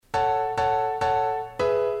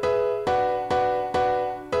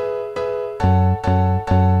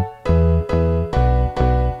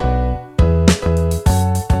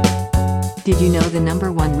the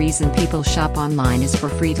number one reason people shop online is for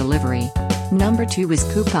free delivery. Number 2 is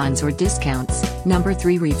coupons or discounts. Number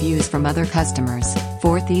 3, reviews from other customers.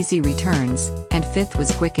 4th, easy returns. And 5th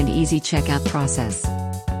was quick and easy checkout process.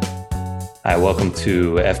 Hi, welcome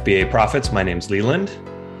to FBA Profits. My name's Leland.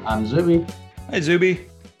 I'm Zuby. Hi, Zuby.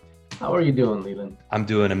 How are you doing, Leland? I'm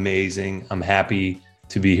doing amazing. I'm happy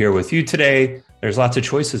to be here with you today. There's lots of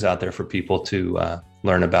choices out there for people to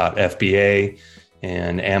learn about FBA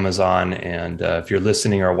and Amazon. And if you're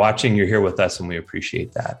listening or watching, you're here with us and we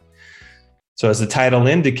appreciate that. So as the title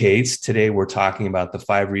indicates, today we're talking about the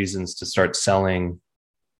 5 reasons to start selling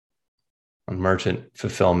on merchant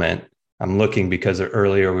fulfillment. I'm looking because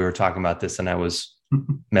earlier we were talking about this and I was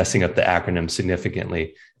messing up the acronym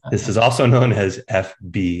significantly. This is also known as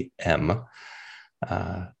FBM.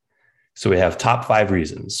 So we have top 5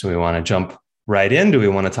 reasons. So we want to jump right in. Do we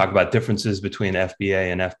want to talk about differences between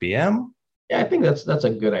FBA and FBM? Yeah, I think that's a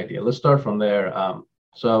good idea. Let's start from there.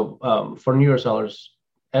 For newer sellers,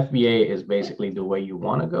 FBA is basically the way you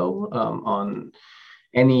want to go. On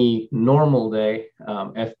any normal day,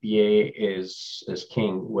 FBA is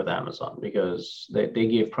king with Amazon because they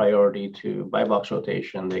give priority to buy box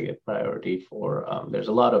rotation. They give priority for, there's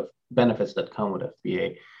a lot of benefits that come with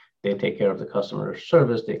FBA. They take care of the customer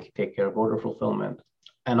service. They take care of order fulfillment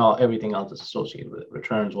and everything else that's associated with it,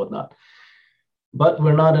 returns, whatnot. But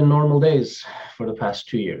we're not in normal days for the past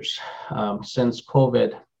 2 years. Since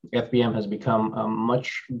COVID, FBM has become a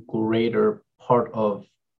much greater part of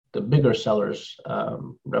the bigger sellers'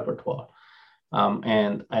 repertoire.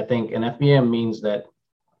 And I think an FBM means that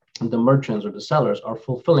the merchants or the sellers are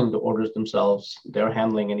fulfilling the orders themselves. They're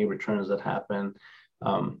handling any returns that happen.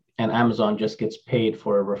 And Amazon just gets paid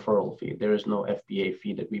for a referral fee. There is no FBA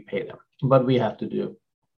fee that we pay them. But we have to do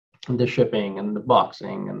the shipping and the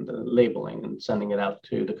boxing and the labeling and sending it out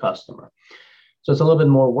to the customer. So it's a little bit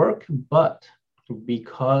more work, but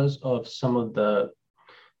because of some of the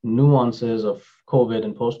nuances of COVID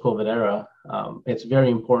and post-COVID era, it's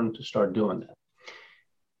very important to start doing that.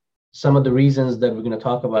 Some of the reasons that we're going to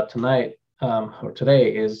talk about tonight or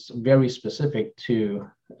today is very specific to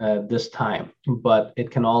this time, but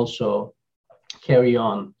it can also carry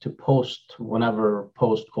on to whenever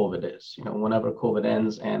post-COVID is, whenever COVID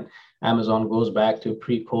ends and Amazon goes back to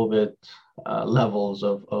pre-COVID levels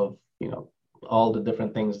of all the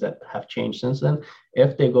different things that have changed since then.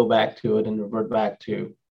 If they go back to it and revert back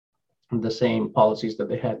to the same policies that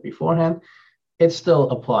they had beforehand, it still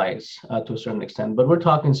applies to a certain extent. But we're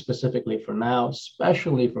talking specifically for now,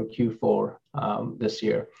 especially for Q4 this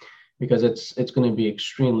year, because it's going to be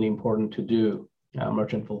extremely important to do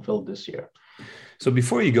merchant fulfilled this year. So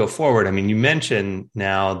before you go forward, you mentioned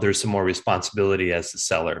now there's some more responsibility as the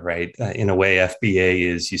seller, right? In a way, FBA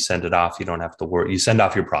is you send it off, you don't have to worry. You send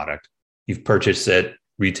off your product. You've purchased it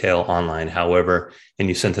retail, online, however, and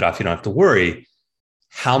you sent it off. You don't have to worry.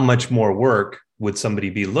 How much more work would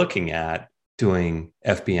somebody be looking at doing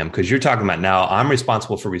FBM? Because you're talking about now I'm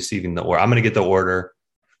responsible for receiving the order. I'm going to get the order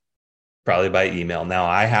probably by email. Now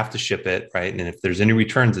I have to ship it, right? And if there's any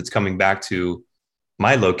returns, it's coming back to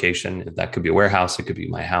my location. That could be a warehouse. It could be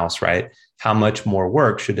my house, right? How much more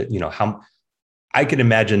work should it, I could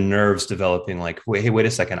imagine nerves developing like, wait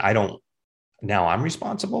a second. Now I'm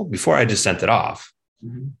responsible before I just sent it off.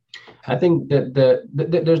 Mm-hmm. I think that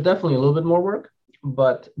there's definitely a little bit more work,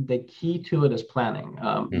 but the key to it is planning.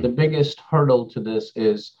 The biggest hurdle to this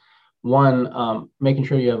is one, making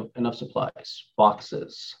sure you have enough supplies,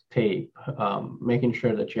 boxes, tape, making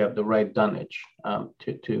sure that you have the right dunnage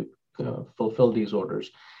to fulfill these orders.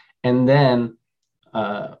 And then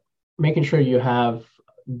making sure you have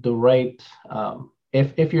the right,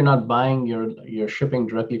 if you're not buying your shipping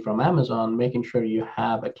directly from Amazon, making sure you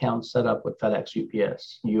have accounts set up with FedEx,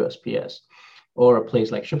 UPS, USPS, or a place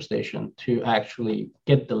like ShipStation to actually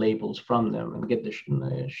get the labels from them and get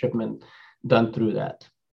the shipment done through that.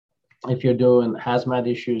 If you're doing hazmat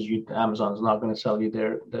issues, Amazon is not going to sell you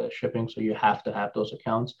the shipping, so you have to have those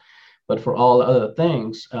accounts. But for all other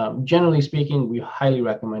things, generally speaking, we highly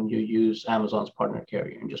recommend you use Amazon's partner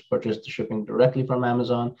carrier and just purchase the shipping directly from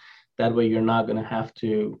Amazon. That way, you're not going to have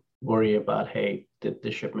to worry about, hey, did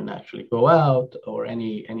the shipment actually go out, or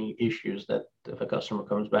any issues that if a customer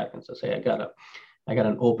comes back and says, hey, I got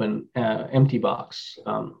an open empty box,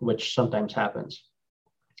 which sometimes happens.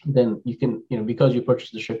 Then you can, because you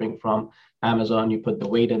purchased the shipping from Amazon, you put the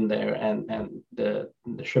weight in there, and the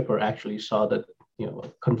shipper actually saw that,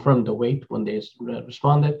 confirmed the weight when they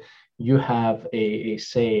responded. You have a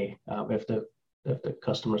say if the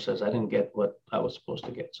customer says, I didn't get what I was supposed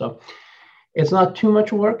to get. So it's not too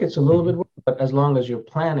much work. It's a little bit work, but as long as you're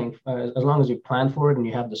planning, as long as you plan for it and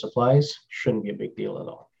you have the supplies, shouldn't be a big deal at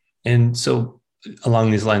all. And so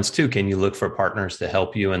along these lines too, can you look for partners to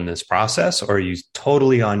help you in this process, or are you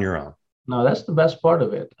totally on your own? No, that's the best part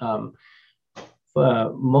of it.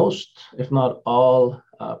 Most, if not all,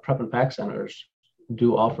 prep and pack centers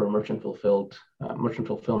do offer merchant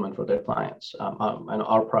fulfillment for their clients. And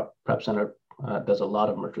our prep center does a lot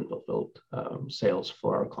of merchant fulfilled sales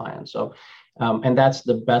for our clients. So, and that's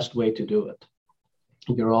the best way to do it.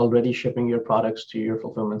 You're already shipping your products to your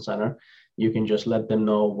fulfillment center. You can just let them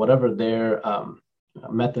know whatever their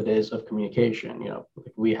method is of communication.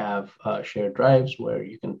 We have shared drives where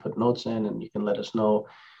you can put notes in, and you can let us know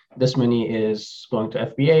this many is going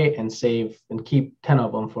to FBA, and save and keep 10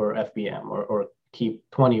 of them for FBM, or keep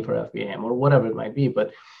 20 for FBM, or whatever it might be.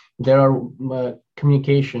 But there are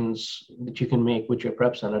communications that you can make with your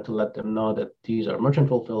prep center to let them know that these are merchant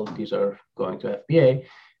fulfilled, these are going to FBA,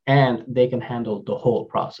 and they can handle the whole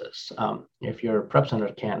process. If your prep center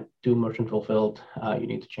can't do merchant fulfilled, you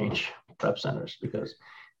need to change prep centers, because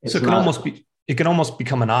it's it can almost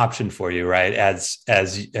become an option for you, right? As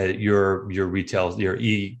your retail, your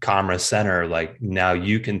e-commerce center, like now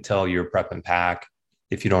you can tell your prep and pack,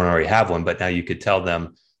 if you don't already have one, but now you could tell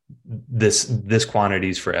them this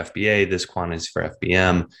quantities for FBA, this quantities for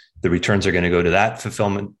FBM. The returns are going to go to that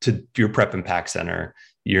fulfillment, to your prep and pack center.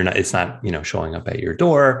 It's not, showing up at your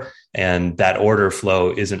door, and that order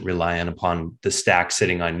flow isn't reliant upon the stack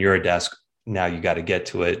sitting on your desk. Now you got to get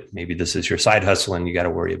to it. Maybe this is your side hustle and you got to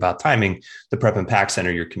worry about timing. The prep and pack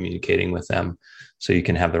center, you're communicating with them so you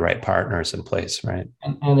can have the right partners in place, right?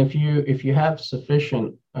 And if you have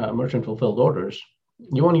sufficient merchant fulfilled orders,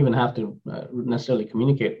 you won't even have to necessarily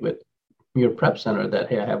communicate with your prep center that,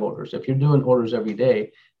 hey, I have orders. If you're doing orders every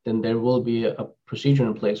day, then there will be a procedure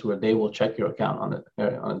in place where they will check your account on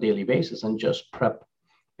a daily basis and just prep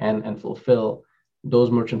and fulfill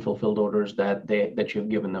those merchant fulfilled orders that you've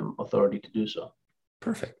given them authority to do so.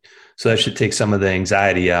 Perfect. So that should take some of the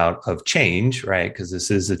anxiety out of change, right? Because this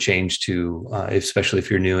is a change to, especially if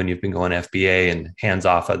you're new and you've been going FBA and hands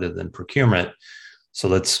off other than procurement.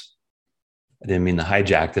 So I didn't mean to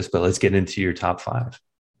hijack this, but let's get into your top 5.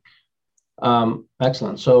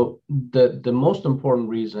 Excellent. So the most important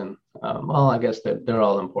reason, I guess they're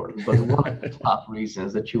all important, but one of the top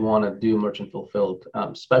reasons that you want to do merchant fulfilled,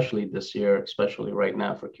 especially this year, especially right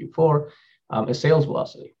now for Q4, is sales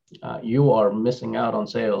velocity. You are missing out on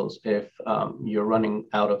sales if you're running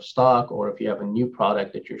out of stock, or if you have a new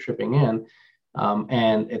product that you're shipping in,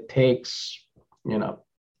 and it takes,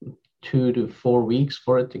 2 to 4 weeks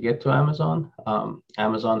for it to get to Amazon.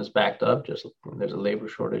 Amazon is backed up. There's a labor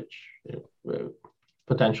shortage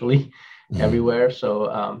potentially everywhere.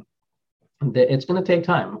 So it's going to take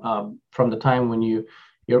time from the time when you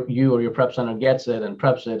or your prep center gets it and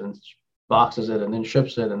preps it and boxes it and then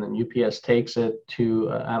ships it, and then UPS takes it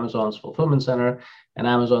to Amazon's fulfillment center, and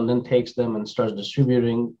Amazon then takes them and starts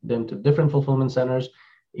distributing them to different fulfillment centers.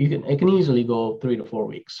 It can easily go 3 to 4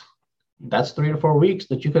 weeks. That's 3 to 4 weeks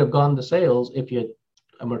that you could have gone to sales if you had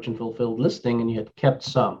a merchant fulfilled listing and you had kept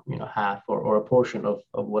some, half or a portion of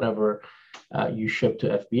whatever you ship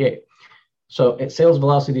to FBA. So sales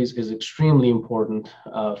velocities is extremely important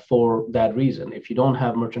for that reason. If you don't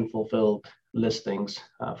have merchant fulfilled listings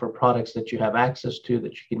for products that you have access to,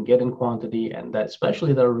 that you can get in quantity, and that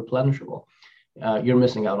especially that are replenishable, you're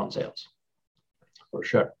missing out on sales for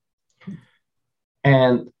sure.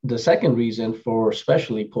 And the second reason for,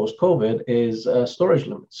 especially post-COVID, is storage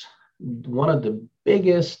limits. One of the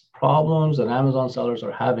biggest problems that Amazon sellers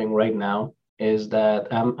are having right now is that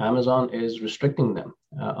Amazon is restricting them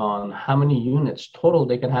on how many units total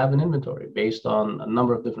they can have in inventory based on a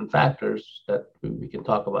number of different factors that we can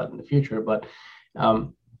talk about in the future. But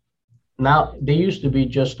now they used to be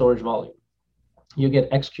just storage volume. You get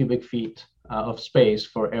X cubic feet of space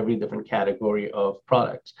for every different category of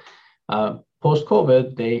products.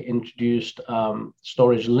 Post-COVID, they introduced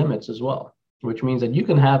storage limits as well, which means that you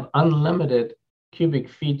can have unlimited cubic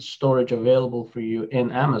feet storage available for you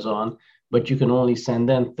in Amazon, but you can only send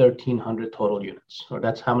in 1,300 total units, or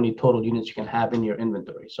that's how many total units you can have in your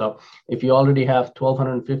inventory. So if you already have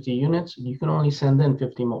 1,250 units, you can only send in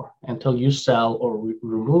 50 more until you sell or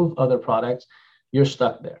remove other products. You're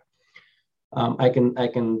stuck there. I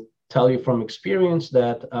can tell you from experience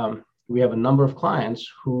that we have a number of clients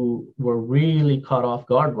who were really caught off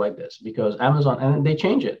guard by this, because Amazon, and they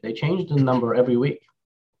change it. They change the number every week.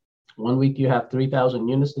 One week you have 3,000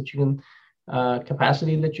 units that you can,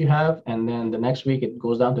 capacity that you have. And then the next week it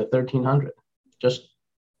goes down to 1,300, just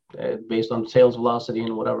based on sales velocity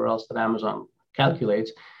and whatever else that Amazon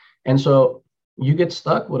calculates. And so you get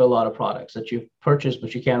stuck with a lot of products that you've purchased,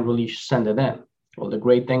 but you can't really send it in. Well, the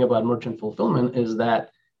great thing about merchant fulfillment is that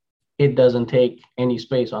it doesn't take any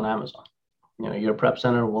space on Amazon. Your prep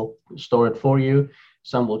center will store it for you.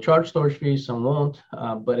 Some will charge storage fees, some won't,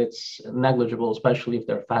 but it's negligible, especially if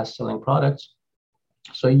they're fast-selling products.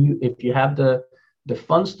 So if you have the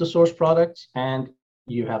funds to source products and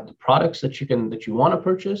you have the products that you want to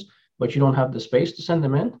purchase, but you don't have the space to send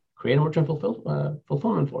them in, create a merchant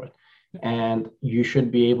fulfillment for it. And you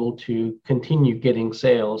should be able to continue getting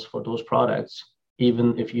sales for those products,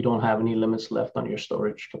 even if you don't have any limits left on your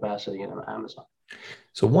storage capacity in Amazon.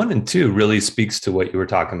 So 1 and 2 really speaks to what you were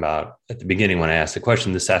talking about at the beginning when I asked the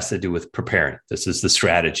question. This has to do with preparing. This is the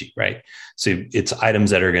strategy, right? So it's items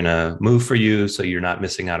that are going to move for you, so you're not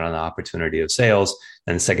missing out on the opportunity of sales.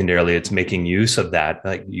 And secondarily, it's making use of that.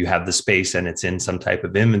 Like you have the space and it's in some type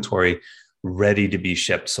of inventory ready to be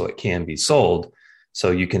shipped so it can be sold.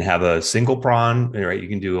 So you can have a single prong, right? You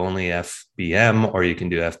can do only FBM or you can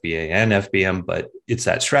do FBA and FBM, but it's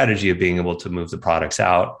that strategy of being able to move the products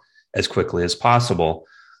out as quickly as possible.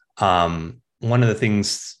 One of the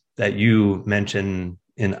things that you mentioned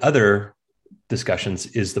in other discussions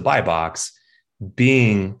is the buy box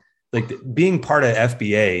being part of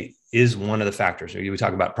FBA is one of the factors. We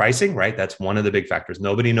talk about pricing, right? That's one of the big factors.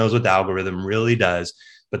 Nobody knows what the algorithm really does,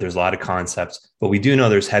 but there's a lot of concepts, but we do know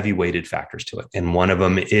there's heavy weighted factors to it. And one of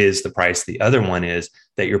them is the price. The other one is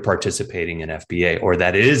that you're participating in FBA or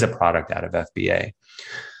that it is a product out of FBA.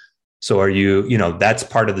 So are you, that's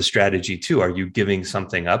part of the strategy too. Are you giving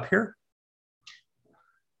something up here?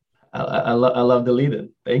 I love the lead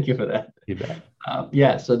in. Thank you for that. You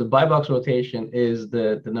bet. So the buy box rotation is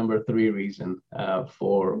the number 3 reason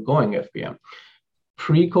for going FBM.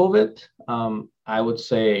 Pre-COVID, I would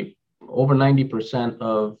say over 90%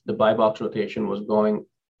 of the buy box rotation was going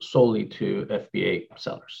solely to FBA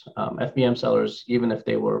sellers. FBM sellers, even if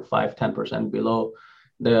they were 5-10% below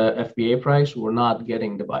the FBA price, were not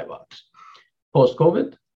getting the buy box.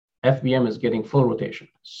 Post-COVID, FBM is getting full rotation.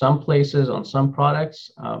 Some places on some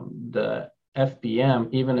products, the FBM,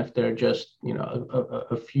 even if they're just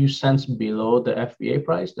a few cents below the FBA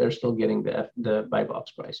price, they're still getting the buy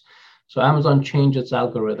box price. So Amazon changed its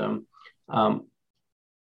algorithm.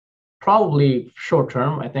 Probably short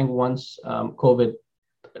term. I think once COVID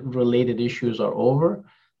related issues are over,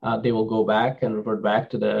 they will go back and revert back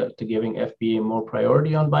to giving FBA more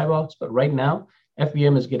priority on buy box. But right now,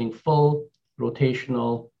 FBM is getting full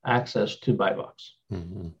rotational access to buy box.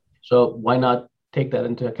 Mm-hmm. So why not take that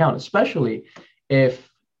into account, especially if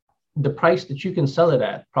the price that you can sell it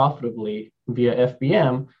at profitably via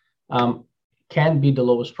FBM can be the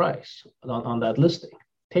lowest price on that listing.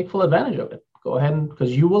 Take full advantage of it. Go ahead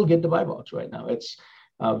because you will get the buy box right now. It's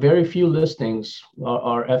very few listings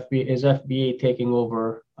are FBA taking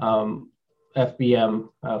over FBM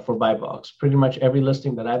for buy box. Pretty much every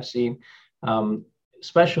listing that I've seen,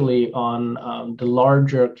 especially on the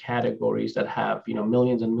larger categories that have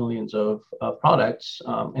millions and millions of products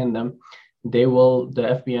in them, the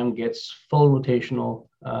FBM gets full rotational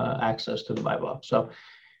access to the buy box. So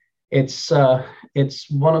it's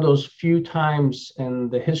one of those few times in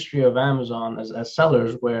the history of Amazon as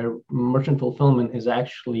sellers where merchant fulfillment is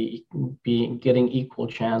actually getting equal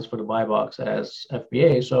chance for the buy box as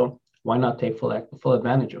FBA. So why not take full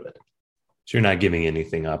advantage of it? So you're not giving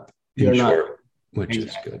anything up, which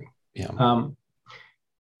is good. Yeah.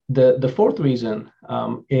 The fourth reason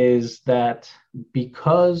is that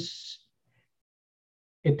because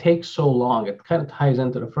it takes so long, it kind of ties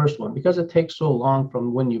into the first one, because it takes so long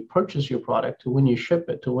from when you purchase your product to when you ship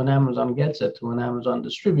it, to when Amazon gets it, to when Amazon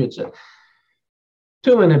distributes it,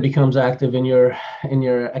 to when it becomes active in your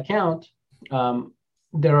account.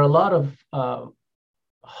 There are a lot of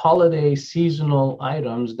holiday seasonal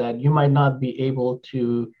items that you might not be able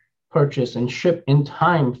to purchase and ship in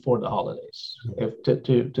time for the holidays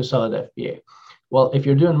to sell at FBA. Well, if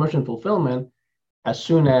you're doing merchant fulfillment, as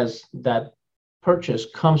soon as that purchase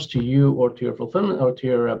comes to you or to your fulfillment or to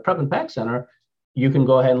your prep and pack center, you can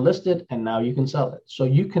go ahead and list it, and now you can sell it. So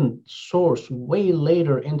you can source way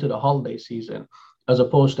later into the holiday season, as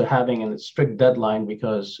opposed to having a strict deadline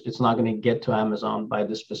because it's not going to get to Amazon by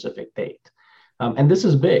this specific date. And this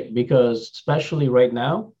is big because especially right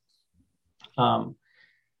now,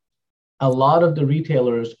 a lot of the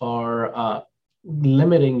retailers are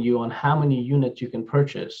limiting you on how many units you can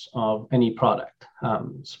purchase of any product,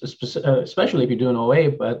 especially if you're doing OA,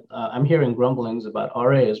 but I'm hearing grumblings about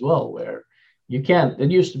RA as well, where you can't. It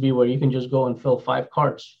used to be where you can just go and fill 5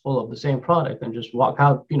 carts full of the same product and just walk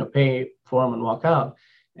out, pay for them and walk out.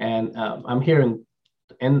 And I'm hearing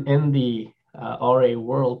in the RA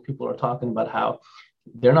world, people are talking about how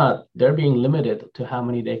they're being limited to how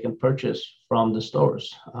many they can purchase from the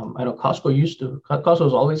stores. I know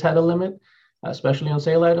Costco's always had a limit, especially on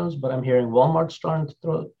sale items, but I'm hearing Walmart's starting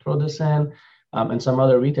to throw this in. and some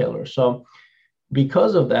other retailers. So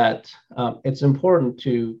because of that, it's important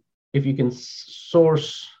to, if you can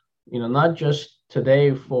source, not just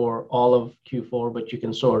today for all of Q4, but you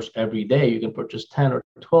can source every day. You can purchase 10 or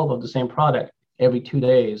 12 of the same product every 2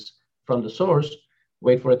 days from the source,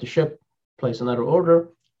 wait for it to ship, place another order,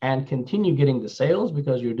 and continue getting the sales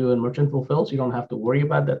because you're doing merchant fulfill. So you don't have to worry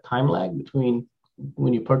about that time lag between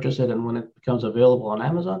when you purchase it and when it becomes available on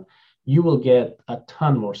Amazon. You will get a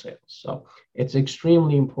ton more sales. So it's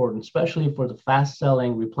extremely important, especially for the fast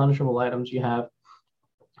selling replenishable items you have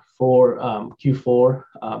for Q4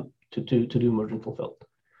 to do merchant fulfilled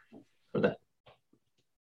for that.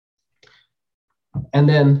 And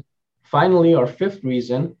then finally, our fifth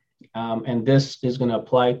reason, and this is going to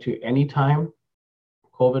apply to any time,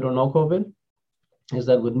 COVID or no COVID, is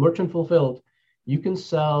that with merchant fulfilled, you can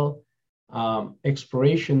sell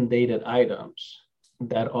expiration dated items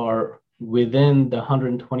that are within the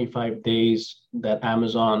 125 days that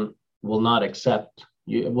Amazon will not accept,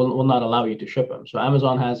 will not allow you to ship them. So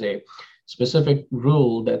Amazon has a specific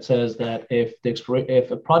rule that says that if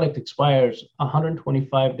a product expires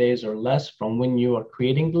 125 days or less from when you are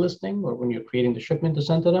creating the listing or when you're creating the shipment to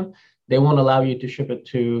send to them, they won't allow you to ship it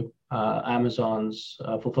to Amazon's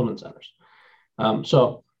fulfillment centers.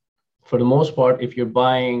 So for the most part, if you're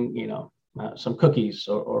buying, some cookies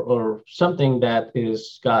or something that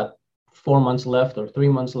is got 4 months left or 3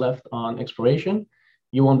 months left on expiration,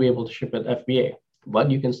 you won't be able to ship it FBA, but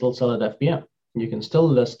you can still sell it FBM. You can still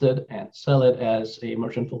list it and sell it as a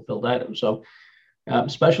merchant fulfilled item. So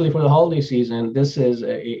especially for the holiday season, this is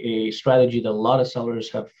a strategy that a lot of sellers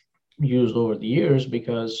have used over the years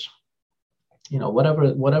because,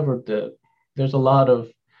 there's a lot of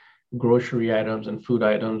grocery items and food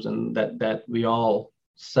items and that we all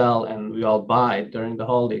sell and we all buy during the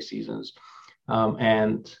holiday seasons.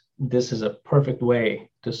 And this is a perfect way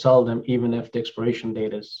to sell them, even if the expiration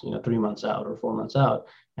date is 3 months out or 4 months out,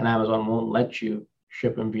 and Amazon won't let you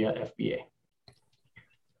ship them via FBA.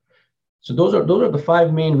 So those are the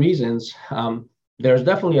 5 main reasons. There's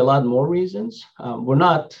definitely a lot more reasons.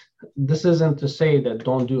 This isn't to say that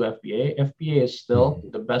don't do FBA. FBA is still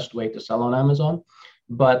the best way to sell on Amazon.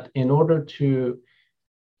 But in order to,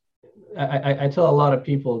 I tell a lot of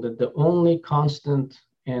people that the only constant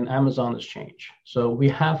in Amazon is change. So we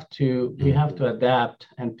have to adapt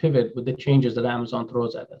and pivot with the changes that Amazon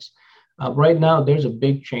throws at us. Right now, there's a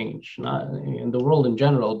big change, not in the world in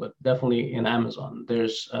general, but definitely in Amazon.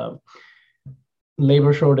 There's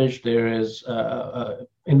labor shortage, there is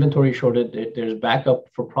inventory shortage, there's backup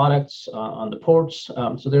for products on the ports.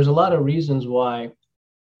 So there's a lot of reasons why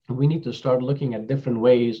we need to start looking at different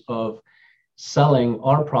ways of selling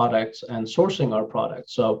our products and sourcing our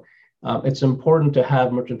products. So it's important to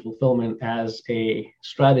have merchant fulfillment as a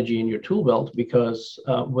strategy in your tool belt because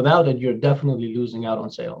without it, you're definitely losing out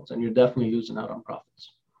on sales and you're definitely losing out on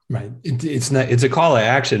profits. Right. It's a call to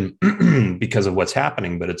action because of what's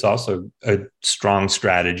happening, but it's also a strong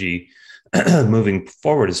strategy moving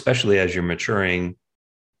forward, especially as you're maturing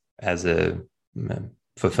as a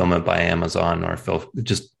fulfillment by Amazon or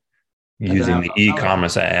just using the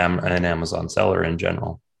e-commerce and Amazon seller in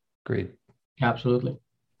general. Agreed. Absolutely.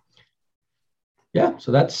 Yeah,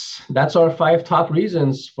 so that's our 5 top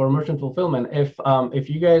reasons for merchant fulfillment. If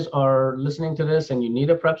you guys are listening to this and you need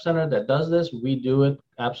a prep center that does this, we do it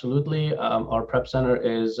absolutely. Our prep center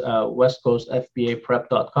is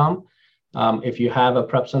westcoastfbaprep.com. If you have a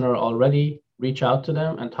prep center already, reach out to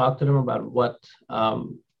them and talk to them about what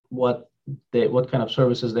kind of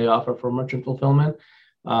services they offer for merchant fulfillment.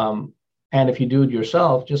 And if you do it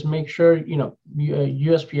yourself, just make sure,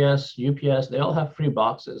 USPS, UPS, they all have free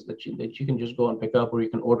boxes that you can just go and pick up, or you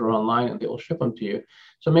can order online and they will ship them to you.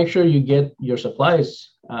 So make sure you get your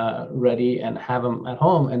supplies ready and have them at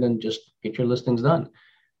home, and then just get your listings done.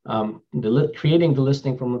 Creating the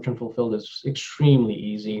listing for merchant fulfilled is extremely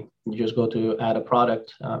easy. You just go to add a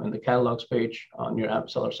product in the catalogs page on your App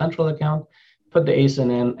Seller Central account, put the ASIN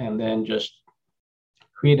in, and then just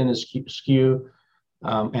create a SKU.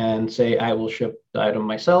 And say, I will ship the item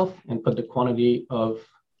myself and put the quantity of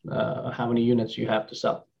how many units you have to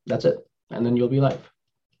sell. That's it. And then you'll be live.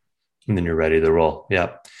 And then you're ready to roll.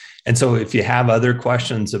 Yeah. And so if you have other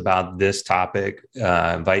questions about this topic,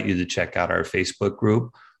 I invite you to check out our Facebook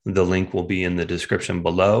group. The link will be in the description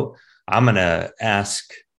below. I'm going to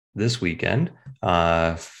ask this weekend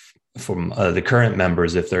from the current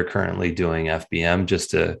members if they're currently doing FBM, just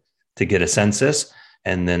to get a census.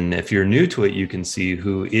 And then if you're new to it, you can see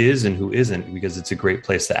who is and who isn't, because it's a great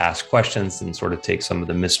place to ask questions and sort of take some of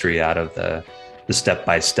the mystery out of the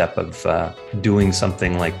step-by-step of doing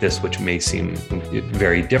something like this, which may seem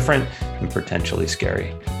very different and potentially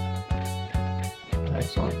scary.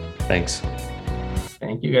 Excellent. Thanks.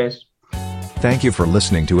 Thank you, guys. Thank you for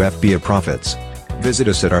listening to FBA Profits. Visit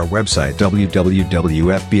us at our website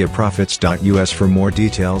www.fbaprofits.us for more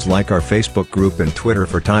details, like our Facebook group and Twitter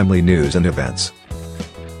for timely news and events.